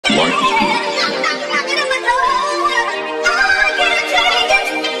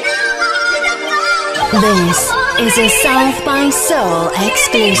This is a SouthBySole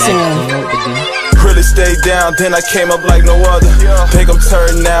exclusive. Really stayed down, then I came up like no other. Think I'm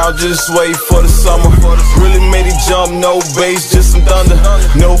turned now, just wait for the summer. Really made it jump, no bass, just some thunder.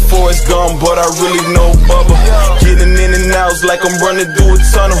 No Forrest Gump, but I really know Bubba. Getting in and out like I'm running through a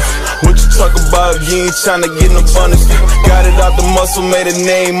tunnel. What you talk about if you ain't tryna get in abundance? Got it out the muscle, made a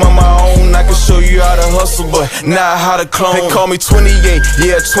name on my own. I can show you how to hustle, but not how to clone. They call me 28,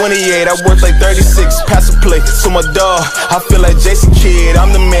 yeah 28. I work like 36, pass a play to my dog. I feel like Jason Kidd,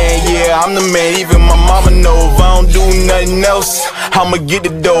 I'm the man, yeah I'm the man. Even my mama know if I don't do nothing else, I'ma get the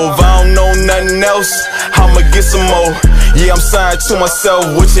dough. If I don't know nothing else, I'ma get some more. Yeah, I'm signed to myself,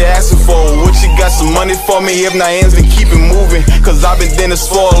 what you asking for? What you got some money for me? If not, ends then keep it moving. Cause I've been doing this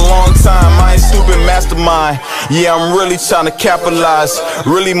for a long time. I ain't stupid, mastermind. Yeah, I'm really trying to capitalize.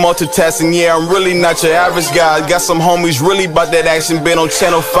 Really multitasking, yeah, I'm really not your average guy. Got some homies really about that action. Been on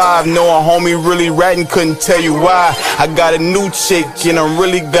Channel 5, know a homie really ratting, couldn't tell you why. I got a new chick and I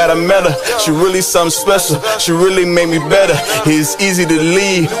really gotta met her. She really something special, she really made me better. It's easy to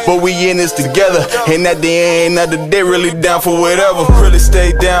leave, but we in this together. And at the end of the day, really down for whatever. Really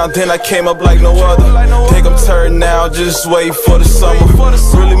stayed down, then I came up like no other. Think I'm turned now, just wait for the summer.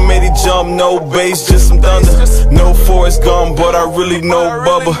 Really made it jump, no bass, just some thunder. No Forrest Gump, but I really know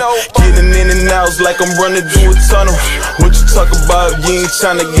Bubba. Getting in and out like I'm running through a tunnel. What you talk about if you ain't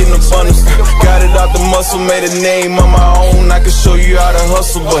tryna get in abundance? Got it out the muscle, made a name on my own. I can show you how to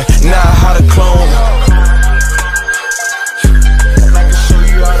hustle, but not how to clone.